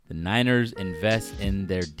The Niners invest in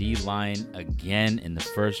their D-line again in the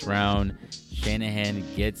first round. Shanahan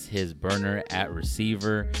gets his burner at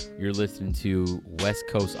receiver. You're listening to West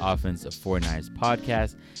Coast Offense of 49ers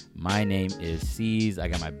podcast. My name is C's. I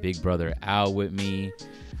got my big brother Al with me.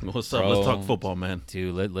 What's up? Let's talk football, man.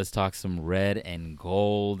 Dude, let's talk some red and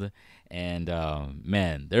gold. And,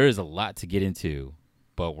 man, there is a lot to get into.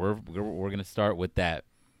 But we're going to start with that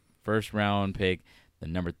first round pick, the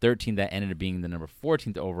number 13 that ended up being the number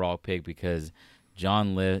 14th overall pick because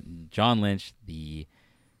John Lynch, the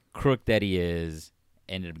crook that he is,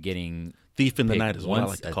 ended up getting thief in the night is what I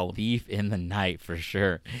like to call him. Thief in the night for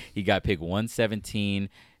sure. He got picked 117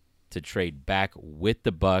 to trade back with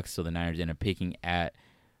the Bucs, so the Niners ended up picking at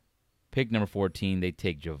pick number 14. They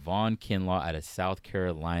take Javon Kinlaw out of South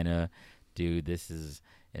Carolina. Dude, this is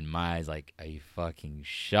in my eyes like a fucking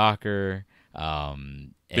shocker.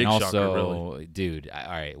 And Big also, shocker, really. Dude, all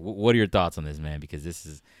right, what are your thoughts on this, man? Because this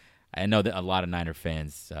is, I know that a lot of Niner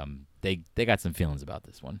fans, they got some feelings about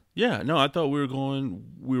this one. Yeah, no, I thought we were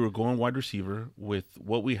going wide receiver with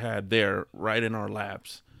what we had there right in our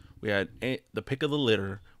laps. We had the pick of the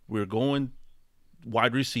litter. We were going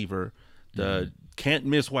wide receiver. The can't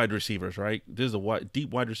miss wide receivers, right? This is a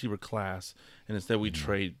deep wide receiver class, and instead we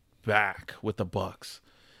trade back with the Bucs.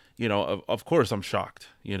 You know, of course I'm shocked.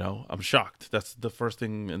 I'm shocked. That's the first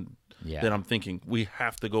thing that I'm thinking. We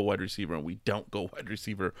have to go wide receiver, and we don't go wide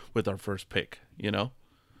receiver with our first pick,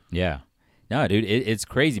 Yeah. No, dude, it's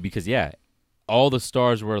crazy because, all the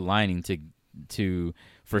stars were aligning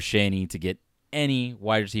for Shanny to get any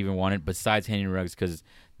wide receiver wanted besides Henry Ruggs because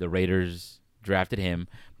the Raiders drafted him,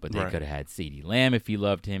 but they could have had CeeDee Lamb if he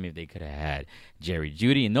loved him, if they could have had Jerry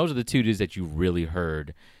Jeudy, and those are the two dudes that you really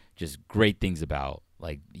heard just great things about.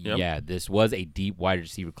 Like, this was a deep wide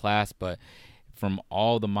receiver class, but from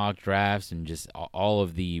all the mock drafts and just all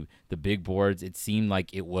of the big boards, it seemed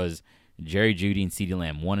like it was Jerry Jeudy and CeeDee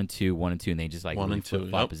Lamb 1 and 2, and they just like really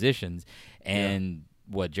flip-flop positions. And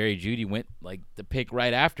Jerry Jeudy went like the pick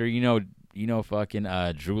right after,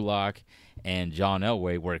 fucking Drew Lock and John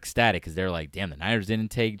Elway were ecstatic because they're like, damn, the Niners didn't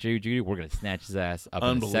take Jerry Jeudy. We're gonna snatch his ass up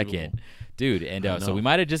in a second, dude. And so we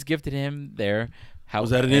might have just gifted him there.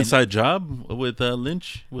 Was that an inside job with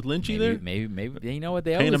Lynch? With Lynchy there? Maybe. You know what?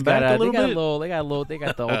 They always got a little. They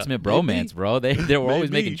got the ultimate bromance, bro. They were always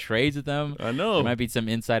making trades with them. I know. There might be some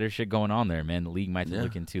insider shit going on there, man. The league might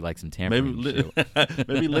look into like some tampering shit.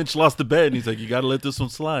 Maybe Lynch lost the bet and he's like, you got to let this one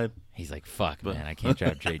slide. He's like, fuck, man, I can't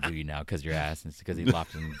draft Jay Judy now because your ass. It's because he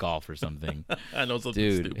lost in golf or something. I know something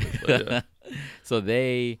Dude. stupid. But So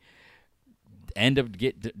they end up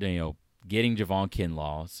getting Javon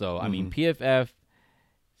Kinlaw. So I mean, PFF.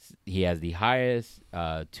 He has the highest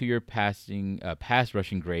two-year pass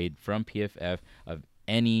rushing grade from PFF of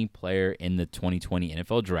any player in the 2020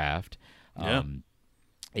 NFL Draft.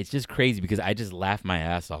 It's just crazy because I just laughed my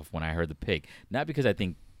ass off when I heard the pick. Not because I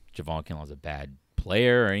think Javon Kinlaw is a bad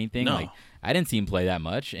player or anything. No. Like I didn't see him play that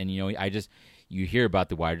much, and you hear about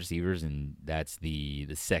the wide receivers, and that's the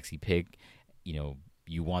sexy pick.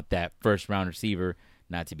 You want that first-round receiver.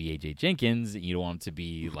 Not to be A.J. Jenkins, you don't want him to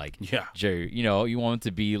be like Jerry. You want him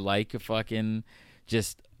to be like a fucking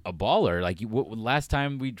just a baller. Like last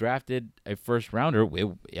time we drafted a first rounder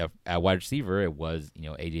at wide receiver, it was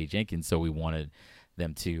A.J. Jenkins. So we wanted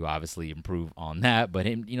them to obviously improve on that. But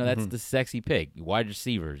that's the sexy pick. Wide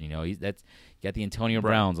receivers. You got the Antonio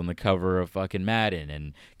Browns on the cover of fucking Madden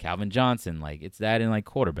and Calvin Johnson. Like it's that in like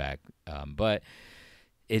quarterback. But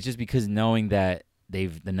it's just because knowing that.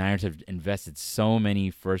 The Niners have invested so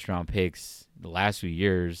many first-round picks the last few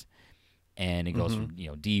years, and it goes from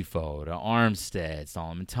Defoe to Armstead,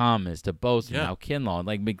 Solomon Thomas to Bosa, now Kinlaw.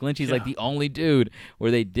 Like McGlinchey's like the only dude where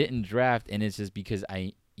they didn't draft, and it's just because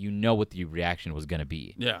what the reaction was gonna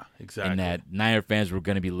be. Yeah, exactly. And that Niner fans were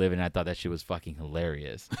gonna be living. I thought that shit was fucking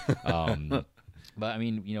hilarious. But I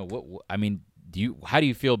mean, how do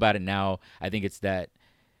you feel about it now? I think it's that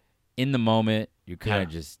in the moment you're kind of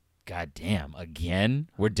just. God damn, again?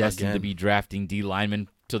 We're destined to be drafting D linemen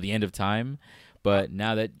till the end of time. But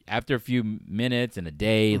now that after a few minutes and a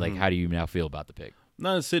day, like how do you now feel about the pick?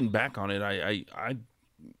 Not sitting back on it, I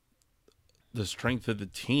the strength of the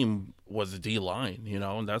team was the D line,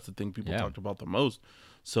 and that's the thing people talked about the most.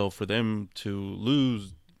 So for them to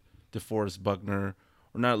lose DeForest Buckner,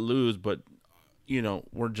 or not lose, but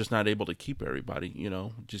we're just not able to keep everybody,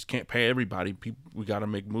 just can't pay everybody. We got to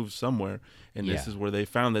make moves somewhere. And this is where they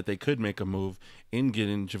found that they could make a move in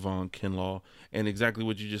getting Javon Kinlaw. And exactly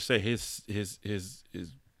what you just say, his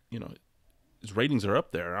ratings are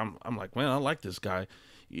up there. I'm like, man, I like this guy.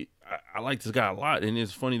 I like this guy a lot. And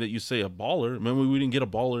it's funny that you say a baller. Remember, we didn't get a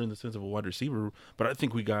baller in the sense of a wide receiver, but I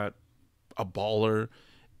think we got a baller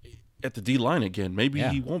at the D line again. Maybe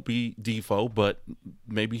Yeah. he won't be Defoe, but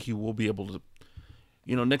maybe he will be able to,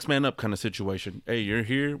 next man up kind of situation. Hey, you're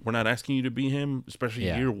here. We're not asking you to be him, especially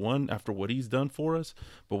Yeah. year one after what he's done for us,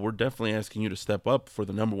 but we're definitely asking you to step up for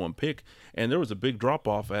the number one pick. And there was a big drop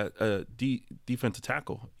off at defensive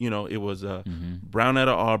tackle. It was Brown out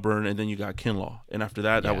of Auburn, and then you got Kinlaw, and after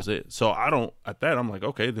that, that was it. So I'm like,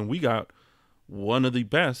 okay, then we got one of the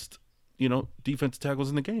best, defensive tackles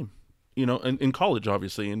in the game, in college,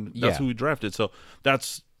 obviously, and that's who we drafted. So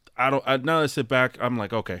that's. Now that I sit back, I'm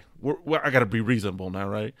like, okay, I got to be reasonable now,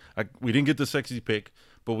 right? We didn't get the sexy pick,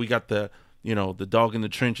 but we got the dog in the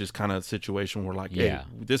trenches kind of situation. We're like, hey,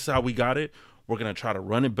 this is how we got it. We're gonna try to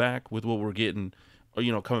run it back with what we're getting,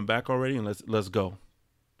 coming back already, and let's go.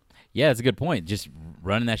 Yeah, that's a good point. Just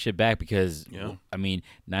running that shit back because, I mean,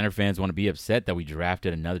 Niner fans want to be upset that we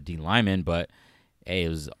drafted another D lineman, but hey, it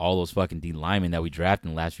was all those fucking D linemen that we drafted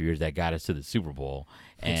in the last few years that got us to the Super Bowl.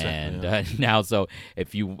 And now, so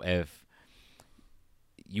if you want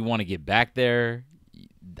to get back there,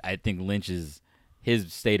 I think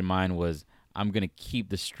his state of mind was, I'm going to keep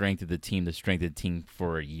the strength of the team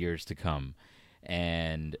for years to come.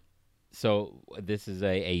 And so this is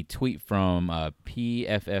a tweet from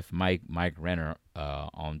PFF Mike Renner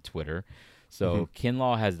on Twitter. So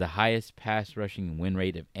Kinlaw has the highest pass rushing win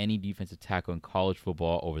rate of any defensive tackle in college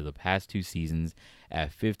football over the past 2 seasons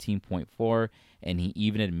at 15.4, and he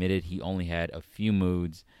even admitted he only had a few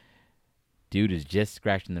moods. Dude is just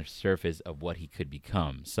scratching the surface of what he could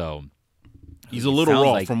become. So he's a little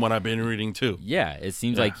raw from what I've been reading too. Yeah, it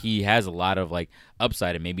seems like he has a lot of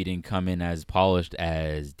upside, and maybe didn't come in as polished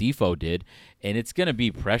as Defoe did. And it's gonna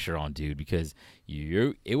be pressure on dude because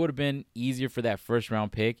it would have been easier for that first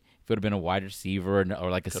round pick if it would have been a wide receiver or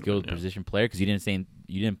a skilled position player, because you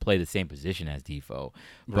didn't play the same position as Defoe.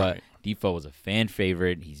 But Defoe was a fan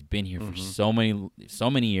favorite. He's been here for so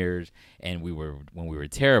many years, and when we were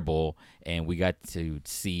terrible, and we got to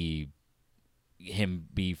see him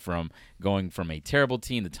going from a terrible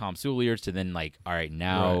team, the Tom Sewell years, to then all right,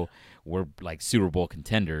 now we're Super Bowl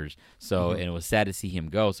contenders. So and it was sad to see him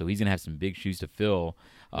go. So he's gonna have some big shoes to fill.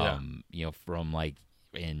 From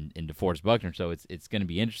in DeForest Buckner. So it's gonna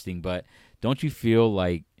be interesting. But don't you feel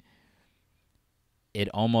like it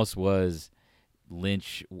almost was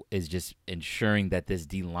Lynch is just ensuring that this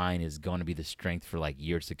D line is going to be the strength for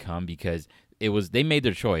years to come, because they made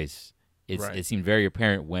their choice. It seemed very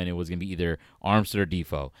apparent when it was going to be either Armstead or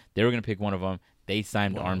Defoe. They were going to pick one of them. They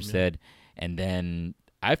signed Armstead, and then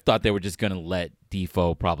I thought they were just going to let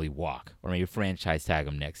Defoe probably walk, or maybe franchise tag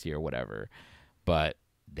him next year or whatever. But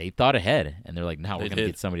they thought ahead, and they're like, no, we're going to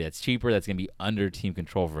get somebody that's cheaper, that's going to be under team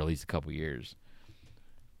control for at least a couple years.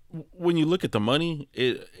 When you look at the money,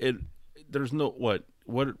 there's no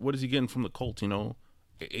what is he getting from the Colts?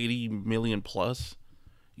 $80 million plus.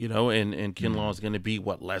 And Kinlaw is going to be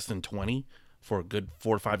less than 20 for a good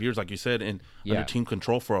 4 or 5 years, like you said, and under team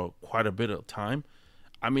control for quite a bit of time.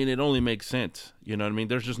 I mean, it only makes sense. You know what I mean?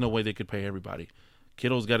 There's just no way they could pay everybody.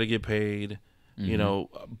 Kittle's got to get paid.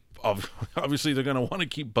 Obviously they're going to want to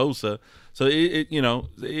keep Bosa. So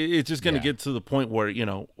it's just going to get to the point where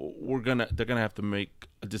they're going to have to make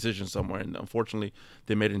a decision somewhere. And unfortunately,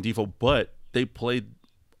 they made it in Defoe, but they played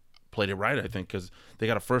it right, I think, because they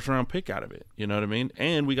got a first round pick out of it. You know what I mean?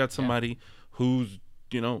 And we got somebody who's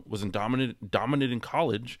was dominant in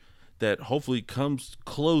college, that hopefully comes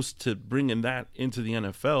close to bringing that into the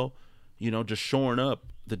NFL. Just shoring up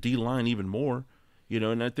the D line even more.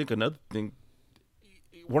 And I think another thing,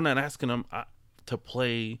 we're not asking them to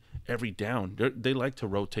play every down. They like to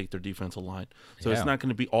rotate their defensive line, so it's not going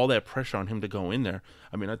to be all that pressure on him to go in there.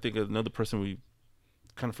 I mean, I think another person we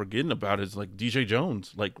kind of forgetting about is DJ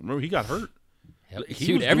Jones. Remember, he got hurt.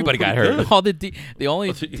 Dude, everybody got hurt. Good. All the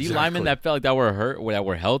only D linemen that felt like that were hurt, that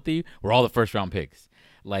were healthy, were all the first round picks.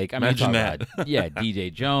 Imagine that.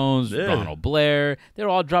 DJ Jones, Ronald Blair, they're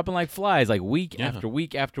all dropping like flies, week after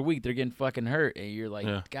week after week. They're getting fucking hurt, and you're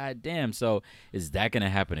like, God damn. So is that going to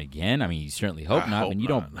happen again? I mean, you certainly hope not, and you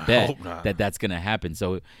don't bet that that's going to happen.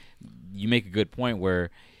 So you make a good point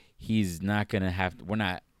where he's not going to have to, we're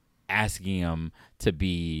not asking him to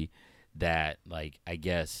be that, I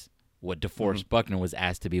guess, what DeForest Buckner was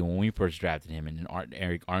asked to be when we first drafted him, and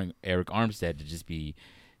Eric Armstead to just be,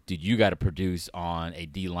 dude, you got to produce on a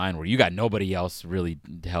D line where you got nobody else really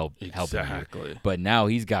to help you. But now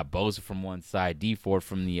he's got Bosa from one side, D Ford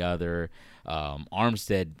from the other,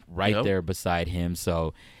 Armstead right there beside him.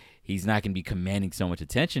 So he's not going to be commanding so much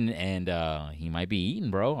attention, and he might be eating,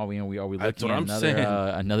 bro. Are we looking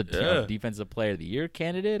at another defensive player of the year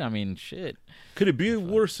candidate? I mean, shit. Could it be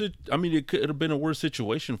worse? I mean, it could have been a worse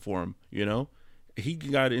situation for him, he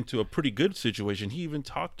got into a pretty good situation. He even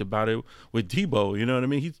talked about it with Debo. You know what I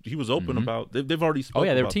mean? He was open about. They've already spoken. Oh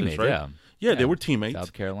yeah, they were about teammates. this, right? Yeah, they were teammates.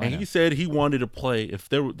 South Carolina. And he said he wanted to play. If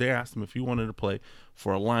they asked him if he wanted to play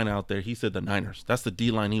for a line out there, he said the Niners. That's the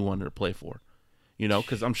D line he wanted to play for. You know,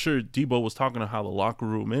 because I'm sure Debo was talking to how the locker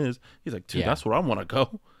room is. He's like, dude, that's where I want to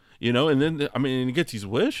go. You know, and then I mean, he gets his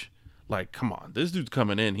wish. Like, come on, this dude's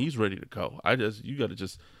coming in. He's ready to go.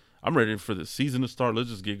 I'm ready for the season to start. Let's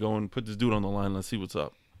just get going. Put this dude on the line. Let's see what's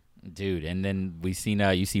up. Dude, and then you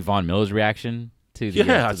see Von Miller's reaction to the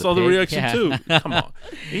I saw the reaction too. Come on,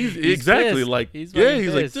 he's exactly pissed. like he's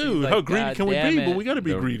like, dude, like, how greedy can we be? But we got to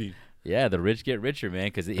be greedy. Yeah, the rich get richer,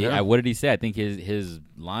 man. Because what did he say? I think his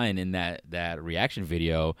line in that reaction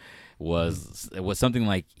video was something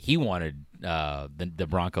like he wanted the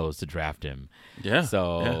Broncos to draft him. Yeah.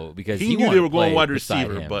 So because he knew they were going wide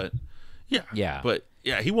receiver, but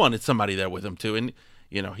he wanted somebody there with him too, and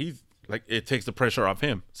you know he's like it takes the pressure off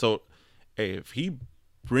him. So if he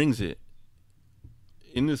brings it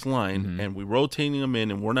in this line and we're rotating him in,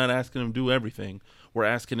 and we're not asking him to do everything, we're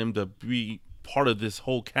asking him to be part of this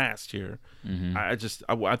whole cast here. I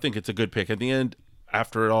think it's a good pick at the end.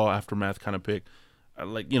 After it all, aftermath kind of pick.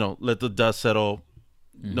 Let the dust settle.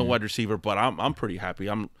 No wide receiver, but I'm pretty happy.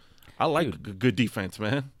 I like good defense,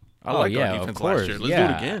 man. I like our defense last year. Let's do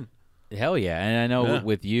it again. Hell yeah! And I know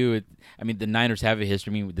with you, the Niners have a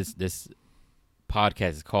history. I mean, this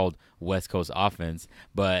podcast is called West Coast Offense,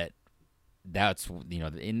 but that's during the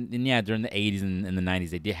 80s and the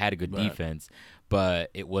 90s they had a good defense, but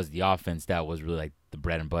it was the offense that was really like the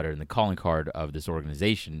bread and butter and the calling card of this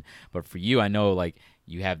organization. But for you, I know like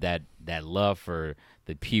you have that love for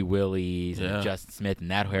the P. Willies and Justin Smith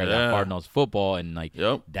and that hard-nosed football, and like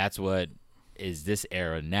that's what is this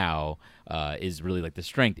era now is really like the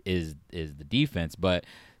strength is the defense. But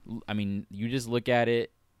I mean, you just look at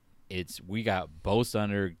it. We got Bosa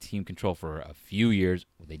under team control for a few years.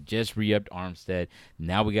 They just re-upped Armstead.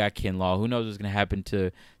 Now we got Kinlaw. Who knows what's going to happen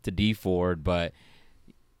to D Ford? But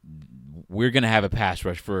we're going to have a pass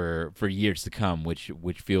rush for years to come, which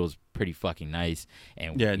feels pretty fucking nice.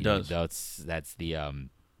 And it does. That's the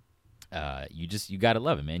you gotta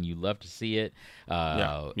love it, man. You love to see it.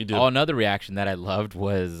 You do. Another reaction that I loved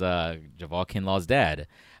was Javal Kinlaw's dad.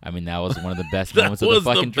 I mean, that was one of the best moments of the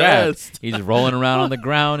fucking draft. He's rolling around on the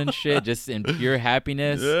ground and shit, just in pure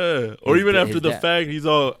happiness. Yeah. Or even after the fact, he's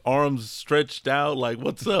all arms stretched out, like,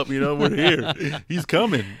 "What's up? You know, we're here. He's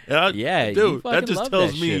coming." Dude, that just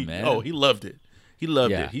tells me, shit, man. Oh, he loved it. He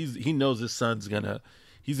loved it. He knows his son's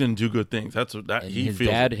he's gonna do good things. That's what that he his feels.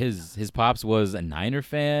 Dad, his pops was a Niner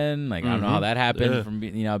fan. Like I don't know how that happened from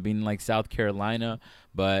being like South Carolina,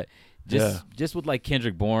 but just with like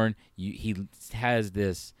Kendrick Bourne, he has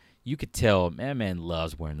this. You could tell, man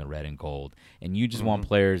loves wearing the red and gold, and you just want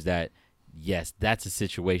players that, yes, that's a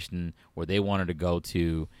situation where they wanted to go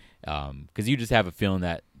to, because you just have a feeling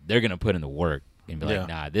that they're gonna put in the work and be like,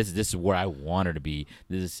 nah, this is where I want her to be.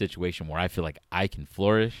 This is a situation where I feel like I can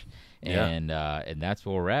flourish. And that's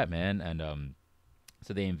where we're at, man. And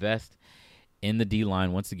so they invest in the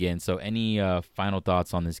D-line once again. So any final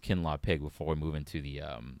thoughts on this Kinlaw pick before we move into the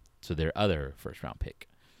to their other first-round pick?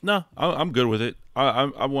 No, I'm good with it.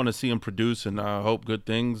 I want to see him produce, and I hope good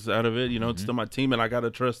things out of it. You know, it's still my team, and I got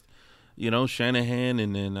to trust, Shanahan,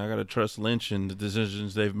 and then I got to trust Lynch and the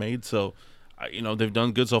decisions they've made. So, they've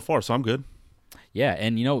done good so far, so I'm good. Yeah,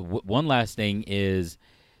 and, one last thing is,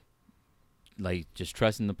 like, just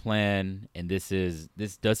trusting the plan, and this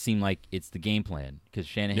does seem like it's the game plan, because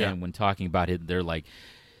Shanahan, when talking about their like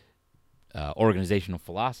organizational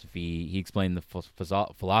philosophy, he explained the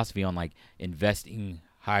philosophy on like investing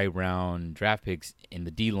high round draft picks in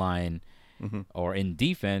the D line or in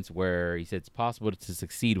defense, where he said it's possible to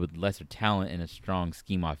succeed with lesser talent and a strong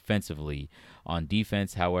scheme offensively. On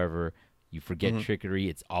defense, however, you forget trickery;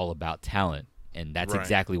 it's all about talent, and that's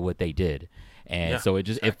exactly what they did. And so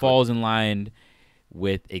it falls in line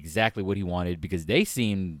with exactly what he wanted, because they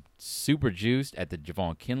seemed super juiced at the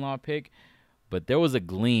Javon Kinlaw pick, but there was a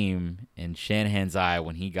gleam in Shanahan's eye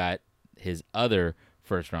when he got his other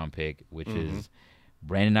first-round pick, which is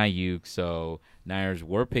Brandon Ayuk. So Niners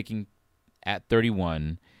were picking at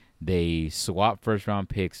 31. They swapped first-round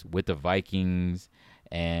picks with the Vikings,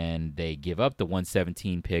 and they give up the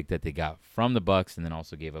 117 pick that they got from the Bucs, and then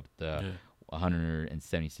also gave up the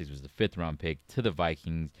 176 was the fifth-round pick to the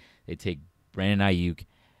Vikings. They take Brandon Ayuk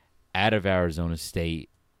out of Arizona State.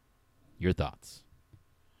 Your thoughts?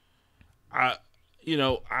 I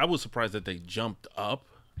was surprised that they jumped up,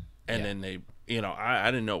 and then they,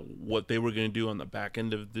 I didn't know what they were going to do on the back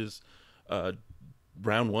end of this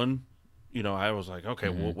round one I was like, okay,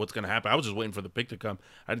 well, what's gonna happen? I was just waiting for the pick to come.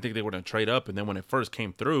 I didn't think they were gonna trade up. And then when it first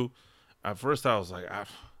came through, at first I was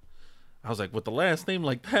like, with the last name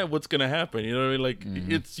like that, what's gonna happen? You know what I mean? Like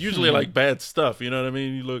it's usually like bad stuff. You know what I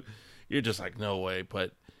mean? You're just like, no way.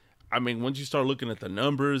 But I mean, once you start looking at the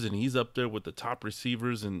numbers, and he's up there with the top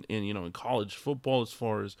receivers in college football as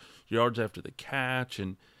far as yards after the catch,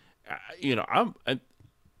 and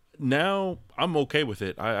now I'm okay with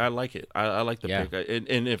it. I like it. I like the pick.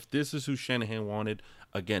 And if this is who Shanahan wanted,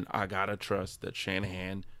 again, I gotta trust that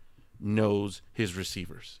Shanahan knows his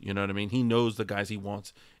receivers. You know what I mean? He knows the guys he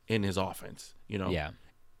wants in his offense. Yeah,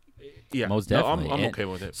 most definitely. No, I'm okay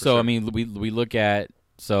with it. So sure. I mean, we look at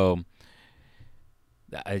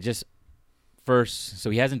I just first. So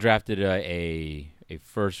he hasn't drafted a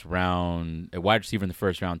first round a wide receiver in the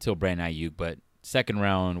first round until Brandon Ayuk, but second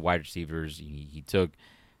round wide receivers he took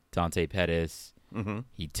Dante Pettis. Mm-hmm.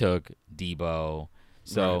 He took Debo.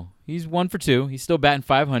 So he's 1 for 2. He's still batting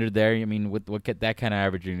 500 there. I mean, with that kind of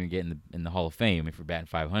average, you're gonna get in the Hall of Fame if you're batting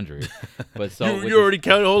 500. But so you're already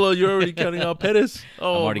counting. Hold on, you're already counting out Pettis.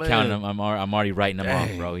 Oh, I'm already man. counting him. I'm already writing him off,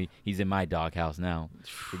 bro. He's in my doghouse now.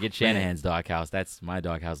 Forget Shanahan's doghouse. That's my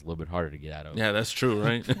doghouse. A little bit harder to get out of. Yeah, that's true,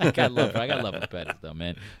 right? I got love for Pettis though,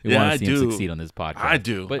 man. We want to see him succeed on this podcast. I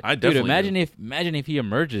do. But I dude, definitely imagine if he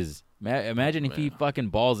emerges. Imagine if he fucking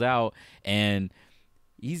balls out and.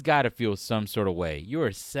 He's got to feel some sort of way. You're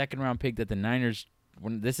a second-round pick that the Niners.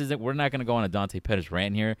 We're not going to go on a Dante Pettis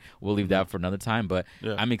rant here. We'll leave that for another time. But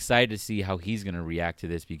I'm excited to see how he's going to react to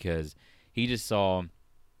this because he just saw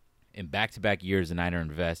in back-to-back years the Niners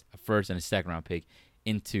invest a first and a second-round pick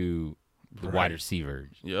into the wide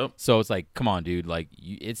receiver. Yep. So it's like, come on, dude. Like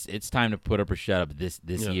it's time to put up or shut up this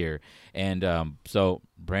year. And so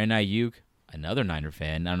Brandon Ayuk, another Niner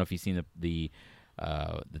fan. I don't know if you've seen the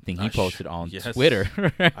thing he posted on Twitter.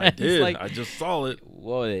 I did. I just saw it.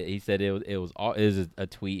 Well, he said it was a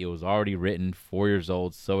tweet. It was already written. 4 years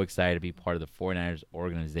old. So excited to be part of the 49ers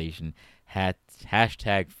organization.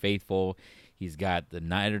 Hashtag faithful. He's got the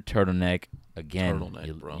Niner turtleneck again.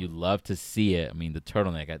 Bro. You love to see it. I mean, the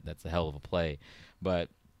turtleneck. That's a hell of a play. But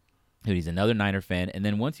dude, he's another Niner fan. And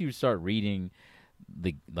then once you start reading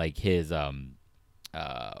his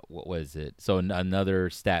what was it? So another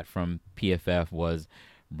stat from PFF was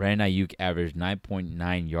Brandon Ayuk averaged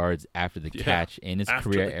 9.9 yards after the catch in his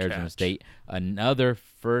career at Arizona State. Another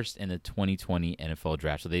first in the 2020 NFL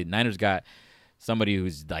draft. So the Niners got somebody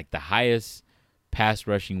who's like the highest pass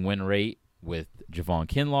rushing win rate with Javon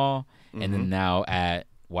Kinlaw, and then now at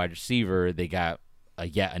wide receiver they got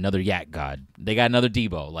another Yak God. They got another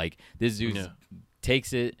Debo. Like this dude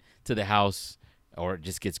takes it to the house or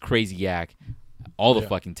just gets crazy yak. All the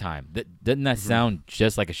fucking time. Doesn't that sound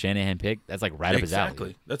just like a Shanahan pick? That's like right up his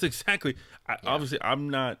alley. That's exactly. Obviously, I'm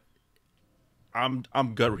not. I'm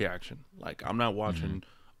gut reaction. Like I'm not watching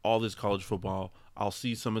all this college football. I'll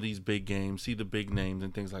see some of these big games, see the big names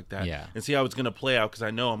and things like that, and see how it's gonna play out because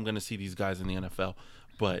I know I'm gonna see these guys in the NFL.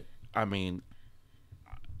 But I mean,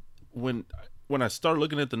 when I start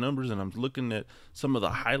looking at the numbers and I'm looking at some of the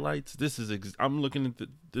highlights, I'm looking at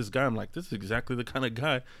this guy. I'm like, this is exactly the kind of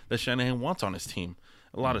guy that Shanahan wants on his team.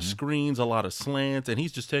 A lot of screens, a lot of slants, and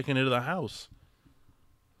he's just taking it to the house.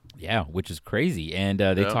 Yeah, which is crazy. And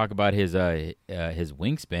they talk about his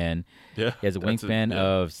wingspan. Yeah, he has a wingspan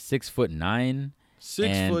of 6'9".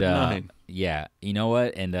 6'9". Yeah, you know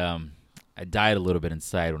what? And I died a little bit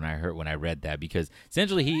inside when I read that because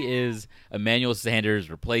essentially he is Emmanuel Sanders'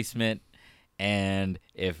 replacement. And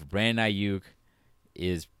if Brandon Ayuk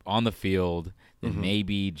is on the field, then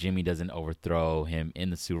maybe Jimmy doesn't overthrow him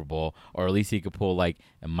in the Super Bowl, or at least he could pull like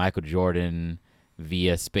a Michael Jordan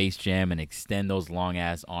via Space Jam and extend those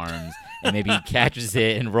long-ass arms, and maybe he catches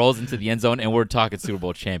it and rolls into the end zone, and we're talking Super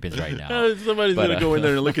Bowl champions right now. Somebody's going to go in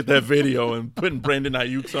there and look at that video and putting Brandon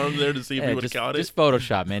Ayuk's arms there to see if he would have caught it. Just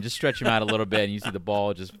Photoshop, man. Just stretch him out a little bit, and you see the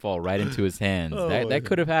ball just fall right into his hands. That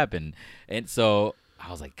could have happened. And so I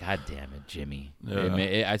was like, God damn it, Jimmy.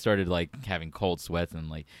 I started like having cold sweats, and I'm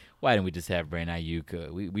like, why didn't we just have Brandon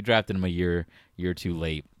Ayuk? We drafted him a year too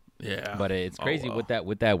late. Yeah, but it's crazy with that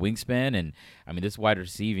wingspan, and I mean this wide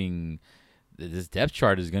receiving, this depth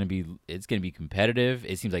chart is gonna be competitive.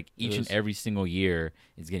 It seems like each and every single year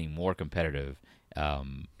it's getting more competitive.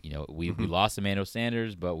 We lost Emmanuel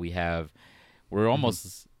Sanders, but we're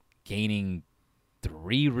almost gaining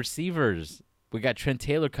 3 receivers. We got Trent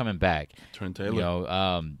Taylor coming back.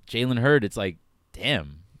 Jalen Hurd. It's like,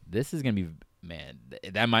 damn, this is gonna be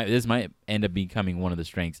this might end up becoming one of the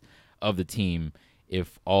strengths of the team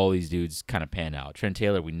if all these dudes kind of pan out. Trent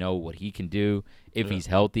Taylor, we know what he can do if he's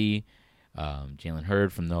healthy. Jalen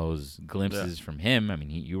Hurd, from those glimpses from him. I mean,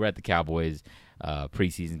 you were at the Cowboys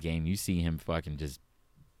preseason game. You see him fucking just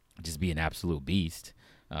be an absolute beast.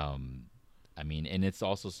 I mean, and it's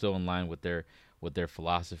also still in line with their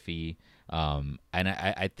philosophy. And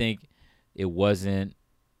I think it wasn't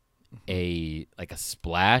a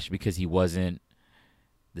splash because he wasn't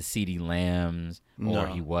the CeeDee Lambs or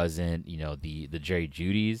he wasn't, the Jerry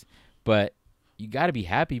Judys, but you got to be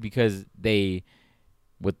happy because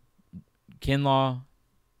with Kinlaw,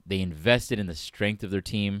 they invested in the strength of their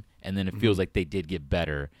team, and then it feels like they did get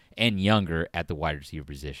better and younger at the wide receiver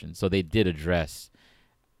position. So they did address.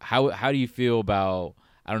 How do you feel about?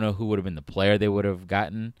 I don't know who would have been the player they would have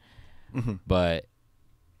gotten, but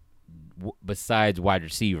besides wide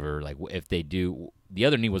receiver, like if they do, the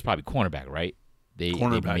other need was probably cornerback, right?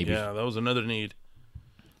 Cornerback, that was another need.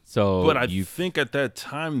 So, but I think at that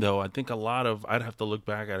time, though, I'd have to look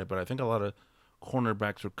back at it, but I think a lot of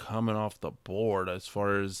cornerbacks were coming off the board as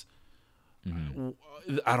far as,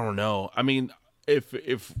 I don't know. I mean,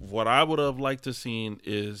 if what I would have liked to seen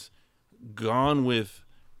is gone with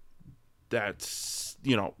that,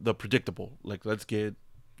 the predictable, like let's get,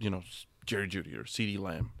 Jerry Jeudy or CeeDee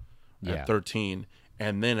Lamb at 13,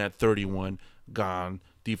 and then at 31, gone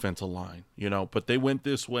defensive line, but they went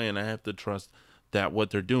this way, and I have to trust that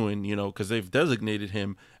what they're doing, because they've designated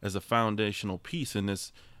him as a foundational piece in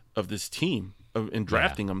this team in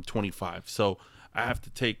drafting him 25. So I have to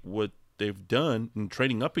take what they've done in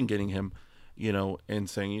trading up and getting him, and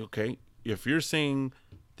saying, okay, if you're saying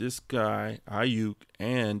this guy Ayuk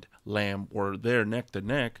and Lamb were there neck to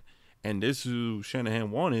neck, and this is who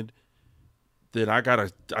Shanahan wanted, then I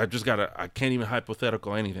can't even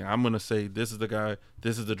hypothetical anything. I'm going to say this is the guy,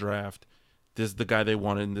 this is the draft, this is the guy they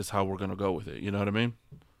wanted, and this is how we're going to go with it. You know what I mean?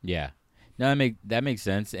 Yeah. No, that makes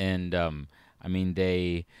sense. And, I mean,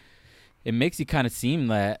 it makes you kind of seem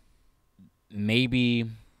that maybe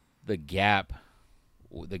the gap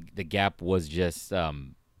was just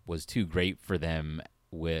was too great for them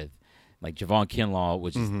with, like, Javon Kinlaw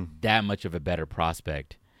was just that much of a better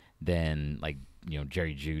prospect than, like,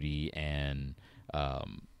 Jerry Jeudy and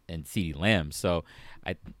CeeDee Lamb. So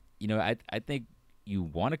I think you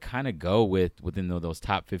want to kind of go within those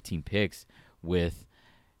top 15 picks with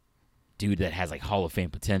dude that has like Hall of Fame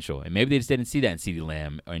potential. And maybe they just didn't see that in CeeDee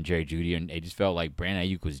Lamb or in Jerry Jeudy, and they just felt like Brandon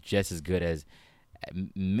Ayuk was just as good as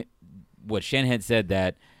what Shanahan said,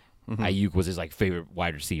 that Ayuk was his like favorite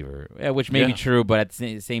wide receiver, which may be true, but at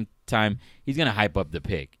the same time, he's gonna hype up the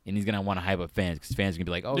pick, and he's gonna want to hype up fans because fans are gonna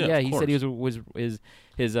be like, "Oh yeah, he said he was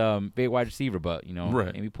his big wide receiver," but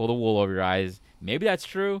maybe pull the wool over your eyes. Maybe that's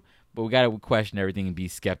true, but we gotta question everything and be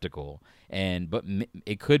skeptical. But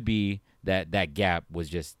it could be that gap was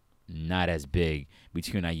just not as big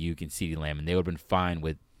between Ayuk and CeeDee Lamb, and they would have been fine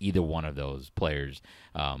with either one of those players.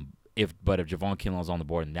 If Javon Kinlaw's on the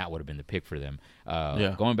board, and that would have been the pick for them.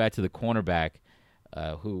 Going back to the cornerback,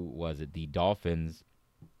 who was it? The Dolphins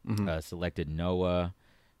selected Noah.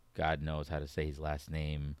 God knows how to say his last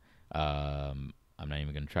name. I'm not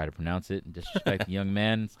even going to try to pronounce it and disrespect the young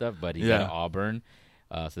man and stuff, but he's out of Auburn.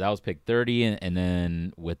 So that was pick 30, and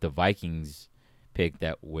then with the Vikings pick,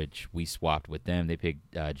 which we swapped with them, they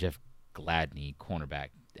picked Jeff Gladney, cornerback,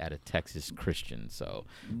 out of Texas Christian. So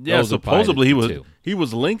supposedly he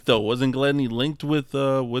was linked, though. Wasn't Gladney linked with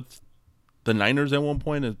the Niners at one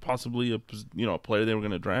point as possibly a player they were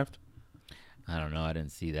going to draft? I don't know. I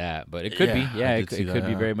didn't see that, but it could be. Yeah, it could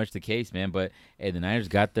be very much the case, man. But hey, the Niners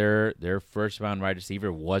got their first round wide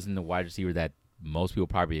receiver. Wasn't the wide receiver that most people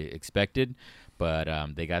probably expected,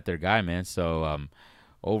 but they got their guy, man. So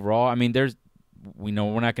overall, I mean, we're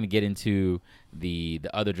not going to get into the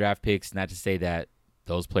other draft picks. Not to say that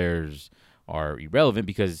those players are irrelevant,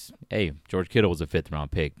 because hey, George Kittle was a 5th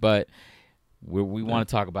round pick, but we want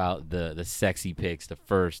to talk about the sexy picks, the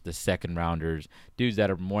first, the second rounders, dudes that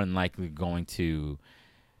are more than likely going to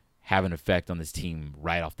have an effect on this team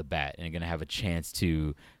right off the bat and are going to have a chance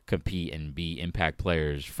to compete and be impact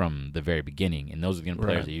players from the very beginning. And those are going to be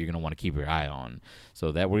players that you're going to want to keep your eye on.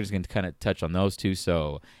 So that we're just going to kind of touch on those two.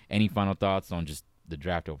 So any final thoughts on just the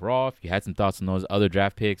draft overall? If you had some thoughts on those other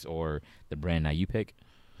draft picks or the Brandon Ayuk pick?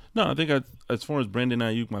 No, I think as far as Brandon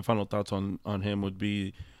Ayuk, my final thoughts on him would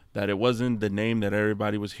be that it wasn't the name that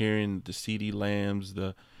everybody was hearing, the CeeDee Lambs,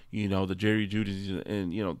 the Jerry Judys,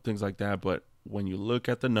 and things like that. But when you look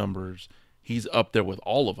at the numbers, he's up there with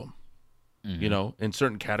all of them, in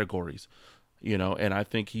certain categories, and I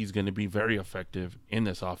think he's going to be very effective in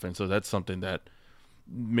this offense. So that's something that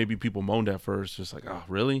maybe people moaned at first, just like, oh,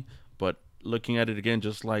 really? But looking at it again,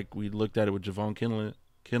 just like we looked at it with Javon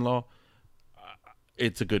Kinlaw,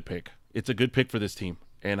 it's a good pick. It's a good pick for this team,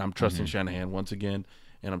 and I'm trusting Shanahan once again.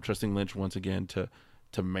 and I'm trusting Lynch once again to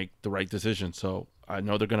make the right decision. So I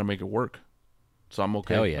know they're gonna make it work. So I'm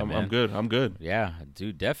okay. Hell yeah, I'm man. good. I'm good. Yeah,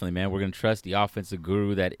 dude, definitely, man. We're going to trust the offensive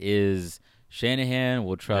guru that is Shanahan.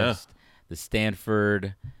 We'll trust the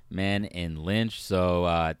Stanford man in Lynch. So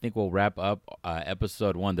I think we'll wrap up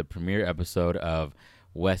episode 1, the premiere episode of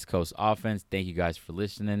West Coast Offense. Thank you guys for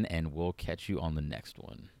listening, and we'll catch you on the next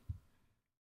one.